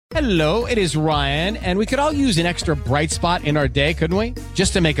Hello, it is Ryan, and we could all use an extra bright spot in our day, couldn't we?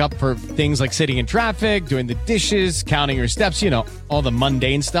 Just to make up for things like sitting in traffic, doing the dishes, counting your steps, all the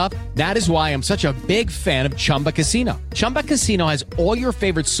mundane stuff. That is why I'm such a big fan of Chumba Casino. Chumba Casino has all your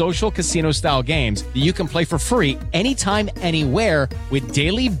favorite social casino-style games that you can play for free anytime, anywhere with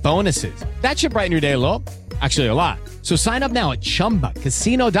daily bonuses. That should brighten your day a little. Actually, a lot. So sign up now at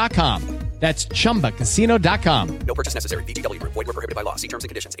ChumbaCasino.com. That's ChumbaCasino.com. No purchase necessary. VGW Group. Void where prohibited by law. See terms and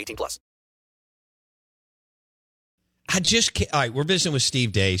conditions. 18+. All right, we're visiting with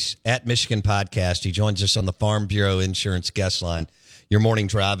Steve Deace at Michigan Podcast. He joins us on the Farm Bureau Insurance Guest Line. Your morning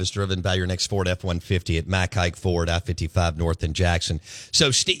drive is driven by your next Ford F-150 at Mack Hike Ford, I-55 North in Jackson. So,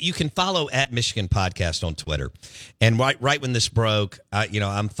 Steve, you can follow at Michigan Podcast on Twitter. And right when this broke,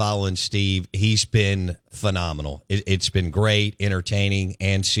 I'm following Steve. He's been phenomenal. It's been great, entertaining,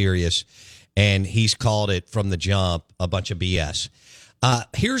 and serious. And he's called it from the jump a bunch of BS.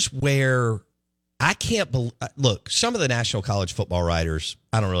 Here's where I can't believe. Look, some of the national college football writers,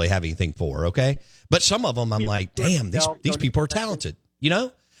 I don't really have anything for, okay? But some of them, I'm like, damn, these people are talented. Yeah.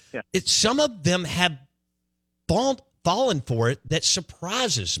 Some of them have fallen for it. That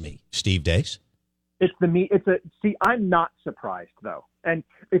surprises me, Steve Deace. See, I'm not surprised, though. And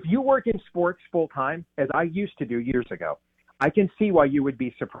if you work in sports full time, as I used to do years ago, I can see why you would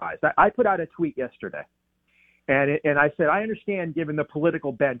be surprised. I put out a tweet yesterday, and I said, I understand, given the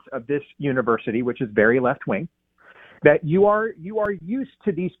political bent of this university, which is very left-wing, that you are used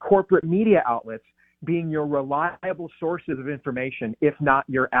to these corporate media outlets being your reliable sources of information, if not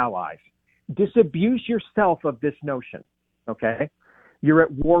your allies. Disabuse yourself of this notion, okay? You're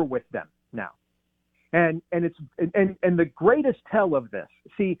at war with them now. And the greatest tell of this,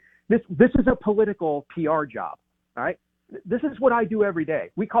 see, this is a political PR job, all right? This is what I do every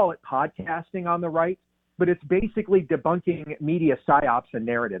day. We call it podcasting on the right, but it's basically debunking media psyops and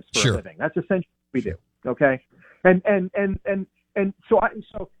narratives for a living. That's essentially what we do. Okay. And so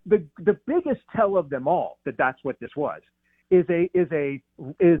the biggest tell of them all that's what this was is a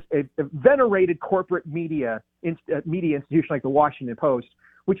venerated corporate media institution like the Washington Post,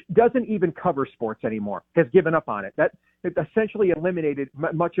 which doesn't even cover sports anymore, has given up on it. That it essentially eliminated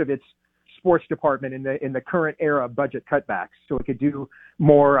much of its sports department in the current era of budget cutbacks, so it could do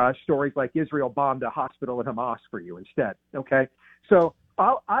more stories like Israel bombed a hospital in Hamas for you instead. Okay, so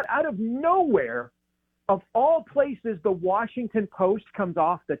out of nowhere, of all places, the Washington Post comes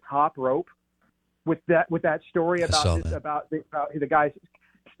off the top rope with that story about the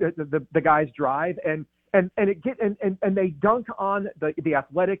guy's drive, and they dunk on the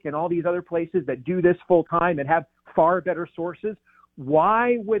Athletic and all these other places that do this full time and have far better sources.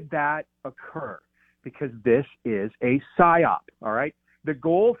 Why would that occur? Because this is a psyop, all right? The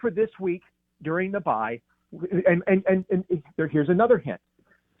goal for this week during the bye, and here's another hint.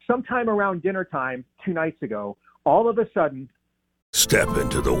 Sometime around dinner time 2 nights ago, all of a sudden... Step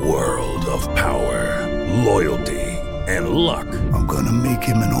into the world of power, loyalty, and luck. I'm going to make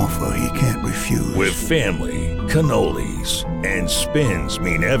him an offer he can't refuse. With family, cannolis, and spins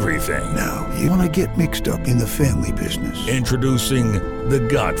mean everything. Now, you want to get mixed up in the family business. Introducing The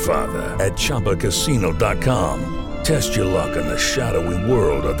Godfather at ChumbaCasino.com. Test your luck in the shadowy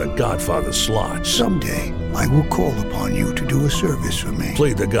world of The Godfather slot. Someday, I will call upon you to do a service for me.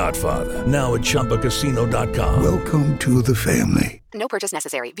 Play The Godfather, now at ChumbaCasino.com. Welcome to the family. No purchase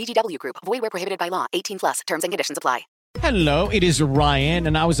necessary. VGW Group. Void where prohibited by law. 18+. Terms and conditions apply. Hello, it is Ryan,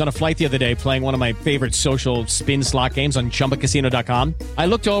 and I was on a flight the other day playing one of my favorite social spin slot games on ChumbaCasino.com. I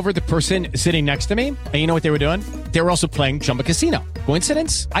looked over at the person sitting next to me, and you know what they were doing? They were also playing Chumba Casino.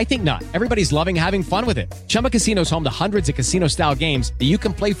 Coincidence? I think not. Everybody's loving having fun with it. Chumba Casino is home to hundreds of casino-style games that you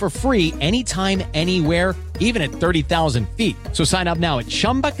can play for free anytime, anywhere, even at 30,000 feet. So sign up now at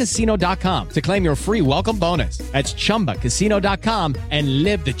ChumbaCasino.com to claim your free welcome bonus. That's ChumbaCasino.com and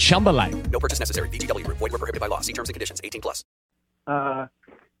live the Chumba life. No purchase necessary. VGW Group. Void where prohibited by law. See terms and conditions. 18+.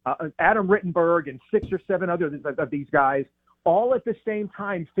 Adam Rittenberg and 6 or 7 others of these guys all at the same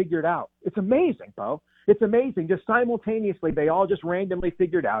time figured out. It's amazing, Bo. It's amazing. Just simultaneously, they all just randomly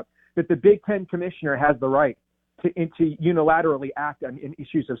figured out that the Big Ten commissioner has the right to unilaterally act on in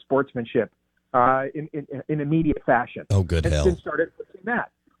issues of sportsmanship in immediate fashion. Oh, good hell. And then started pushing that.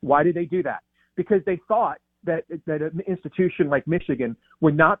 Why did they do that? Because they thought that an institution like Michigan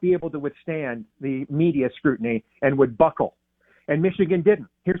would not be able to withstand the media scrutiny and would buckle. And Michigan didn't.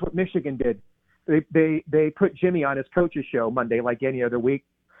 Here's what Michigan did. They put Jimmy on his coach's show Monday like any other week.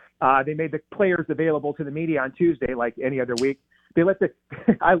 They made the players available to the media on Tuesday like any other week. They let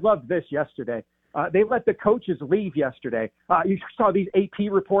I loved this yesterday. They let the coaches leave yesterday. You saw these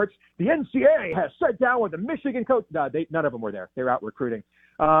AP reports. The NCAA has sat down with the Michigan coach. No, none of them were there. They were out recruiting.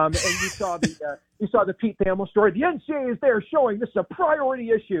 And you saw the Pete Thamel story. The NCAA is there showing this is a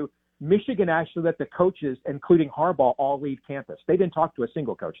priority issue. Michigan actually let the coaches, including Harbaugh, all leave campus. They didn't talk to a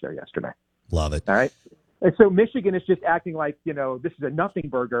single coach there yesterday. Love it. All right. And so Michigan is just acting like, this is a nothing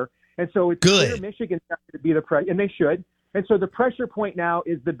burger. And so it's good. clear Michigan's got to be and they should. And so the pressure point now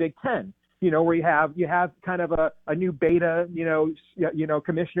is the Big Ten, where you have kind of a new beta,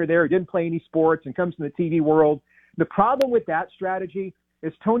 commissioner there who didn't play any sports and comes from the TV world. The problem with that strategy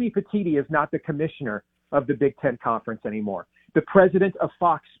is Tony Petitti is not the commissioner of the Big Ten Conference anymore. The president of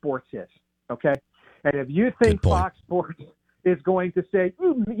Fox Sports is, okay? And if you think Fox Sports is going to say,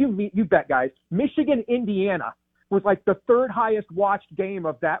 you bet, guys, Michigan-Indiana was like the third highest watched game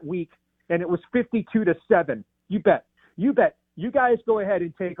of that week, and it was 52-7. You bet. You guys go ahead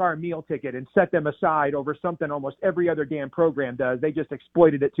and take our meal ticket and set them aside over something almost every other damn program does. They just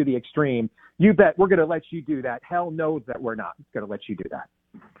exploited it to the extreme. You bet we're going to let you do that. Hell no that we're not going to let you do that.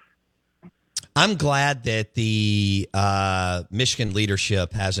 I'm glad that the Michigan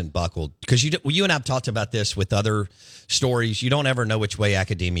leadership hasn't buckled, because you and I have talked about this with other stories. You don't ever know which way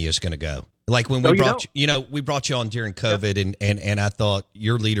academia is going to go. Like when we we brought you on during COVID, and I thought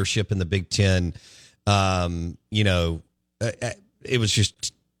your leadership in the Big Ten, it was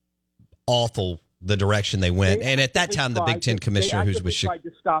just awful the direction they went. And at that time, the Big Ten commissioner, who was tried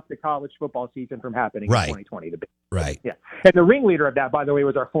to stop the college football season from happening in 2020. Right. Yeah. And the ringleader of that, by the way,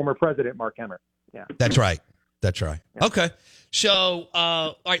 was our former president, Mark Hemmer. Yeah. That's right. Yeah. Okay. So,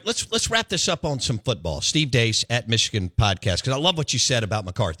 all right, let's wrap this up on some football. Steve Deace at Michigan Podcast, because I love what you said about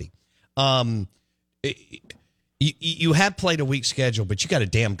McCarthy. You have played a weak schedule, but you got a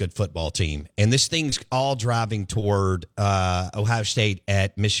damn good football team. And this thing's all driving toward Ohio State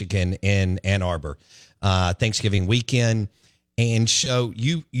at Michigan in Ann Arbor, Thanksgiving weekend. And so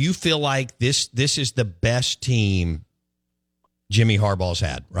you feel like this is the best team Jimmy Harbaugh's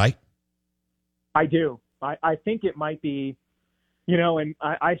had, right? I do. I think it might be, and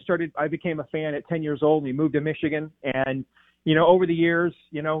I became a fan at 10 years old. We moved to Michigan. And, over the years,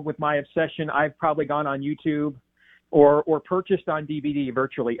 with my obsession, I've probably gone on YouTube or purchased on DVD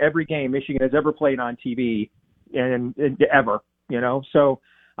virtually every game Michigan has ever played on TV and ever, So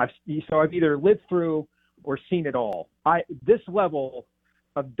I've either lived through or seen it all. This level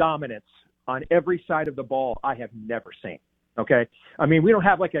of dominance on every side of the ball, I have never seen. Okay. I mean, we don't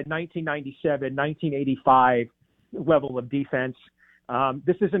have like a 1997, 1985 level of defense.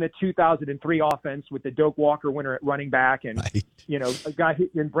 This isn't a 2003 offense with the Doak Walker winner at running back and, a guy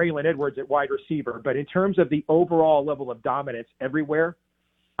in Braylon Edwards at wide receiver. But in terms of the overall level of dominance everywhere,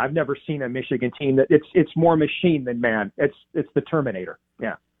 I've never seen a Michigan team that it's more machine than man. It's the Terminator.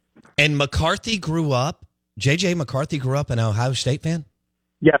 Yeah. And J.J. McCarthy grew up an Ohio State fan?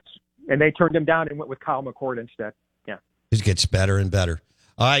 Yes. And they turned him down and went with Kyle McCord instead. Yeah. It gets better and better.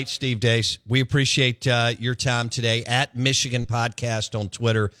 All right, Steve Deace, we appreciate your time today at Michigan Podcast on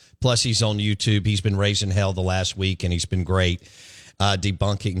Twitter. Plus, he's on YouTube. He's been raising hell the last week, and he's been great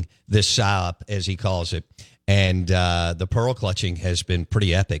debunking this psyop, as he calls it. And the pearl clutching has been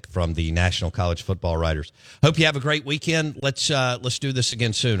pretty epic from the National College Football Writers. Hope you have a great weekend. Let's do this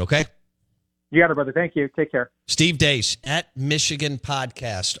again soon, okay? You got it, brother. Thank you. Take care. Steve Deace at Michigan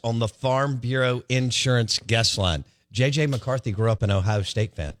Podcast on the Farm Bureau Insurance Guest Line. J.J. McCarthy grew up an Ohio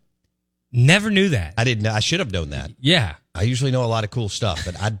State fan. Never knew that. I didn't know. I should have known that. Yeah. I usually know a lot of cool stuff,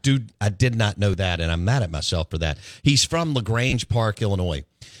 but I did not know that, and I'm mad at myself for that. He's from LaGrange Park, Illinois.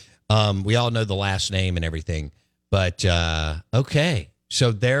 We all know the last name and everything, but okay.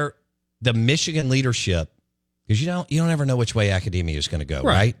 So the Michigan leadership, because you don't ever know which way academia is going to go,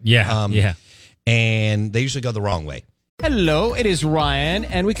 right? Yeah. Yeah. And they usually go the wrong way. Hello, it is Ryan,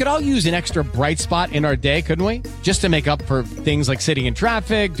 and we could all use an extra bright spot in our day, couldn't we? Just to make up for things like sitting in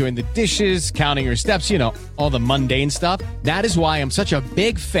traffic, doing the dishes, counting your steps, all the mundane stuff. That is why I'm such a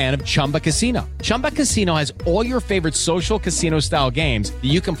big fan of Chumba Casino. Chumba Casino has all your favorite social casino-style games that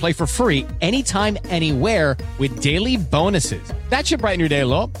you can play for free anytime, anywhere with daily bonuses. That should brighten your day a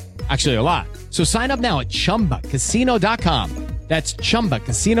little. Actually, a lot. So sign up now at ChumbaCasino.com. That's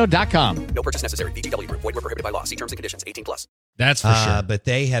ChumbaCasino.com. No purchase necessary. VGW Group. Void where prohibited by law. See terms and conditions. 18+. That's for sure. But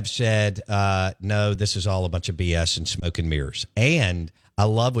they have said, no, this is all a bunch of BS and smoke and mirrors. And I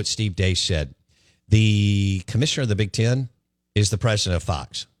love what Steve Deace said. The commissioner of the Big Ten is the president of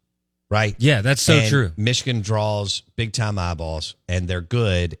Fox, right? Yeah, that's so true. Michigan draws big-time eyeballs, and they're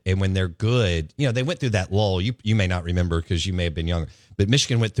good. And when they're good, they went through that lull. You may not remember because you may have been younger. But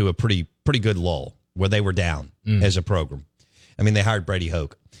Michigan went through a pretty good lull where they were down as a program. I mean, they hired Brady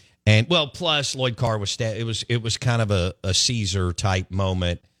Hoke, and plus Lloyd Carr was. It was kind of a Caesar type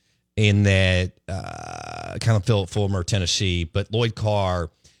moment in that kind of former Tennessee, but Lloyd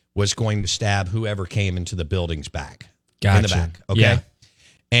Carr was going to stab whoever came into the building's back. Gotcha. In the back, okay? Yeah.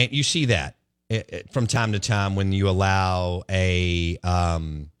 And you see that from time to time when you allow a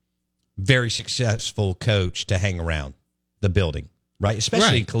very successful coach to hang around the building, right?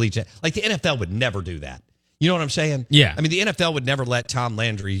 Especially in collegiate. Like the NFL would never do that. You know what I'm saying? Yeah. I mean, the NFL would never let Tom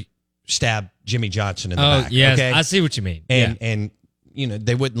Landry stab Jimmy Johnson in the back. Yes, okay? I see what you mean. And you know,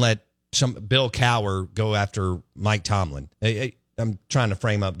 they wouldn't let Bill Cowher go after Mike Tomlin. I'm trying to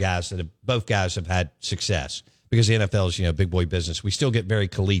frame up guys that both guys have had success because the NFL is, you know, big boy business. We still get very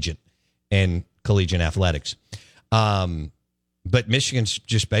collegiate in collegiate athletics. But Michigan's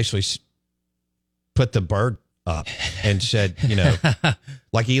just basically put the bird up and said, you know,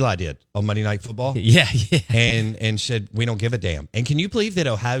 like Eli did on Monday Night Football. Yeah. And said, we don't give a damn. And can you believe that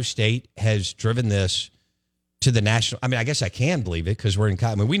Ohio State has driven this to the national? I mean, I guess I can believe it because we're in.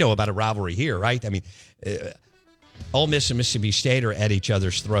 I mean, we know about a rivalry here, right? I mean, Ole Miss and Mississippi State are at each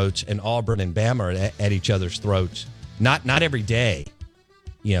other's throats, and Auburn and Bama are at each other's throats. Not every day,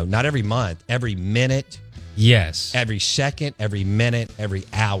 you know, not every month, every minute. Yes. Every second, every minute, every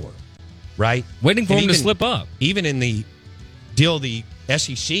hour, right? Waiting for him to slip up. Even in the deal of the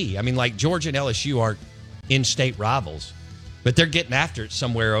SEC, I mean, like Georgia and LSU aren't in-state rivals, but they're getting after it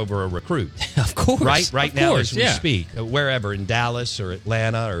somewhere over a recruit. Of course. Right now as we speak, wherever, in Dallas or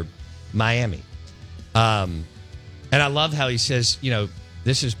Atlanta or Miami. And I love how he says, you know,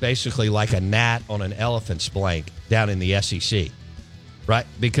 this is basically like a gnat on an elephant's blank down in the SEC, right?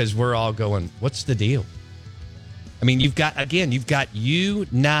 Because we're all going, what's the deal? I mean, you've got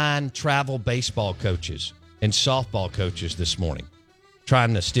U9 travel baseball coaches and softball coaches this morning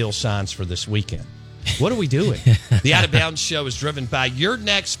trying to steal signs for this weekend. What are we doing? The Out of Bounds Show is driven by your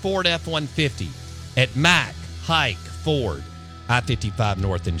next Ford F-150 at Mack Hike Ford, I-55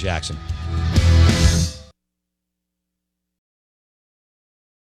 North in Jackson.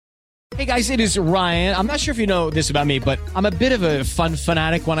 Hey guys, it is Ryan. I'm not sure if you know this about me, but I'm a bit of a fun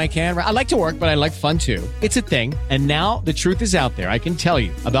fanatic when I can. I like to work, but I like fun too. It's a thing. And now the truth is out there. I can tell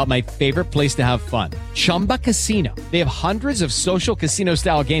you about my favorite place to have fun. Chumba Casino. They have hundreds of social casino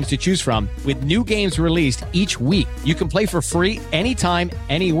style games to choose from with new games released each week. You can play for free anytime,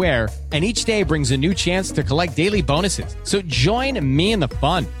 anywhere. And each day brings a new chance to collect daily bonuses. So join me in the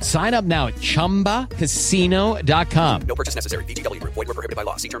fun. Sign up now at ChumbaCasino.com. No purchase necessary. VGW Group. Void where prohibited by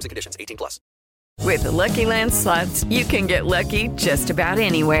law. See terms and conditions. 18+. With the Lucky Land Slots, you can get lucky just about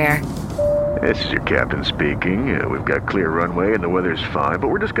anywhere. This is your captain speaking. We've got clear runway and the weather's fine, but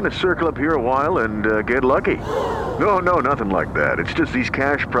we're just going to circle up here a while and get lucky. No, nothing like that. It's just these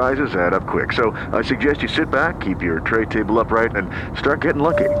cash prizes add up quick. So I suggest you sit back, keep your tray table upright, and start getting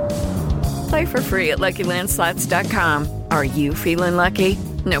lucky. Play for free at LuckyLandSlots.com. Are you feeling lucky?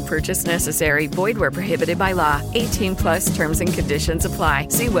 No purchase necessary. Void where prohibited by law. 18+ terms and conditions apply.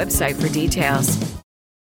 See website for details.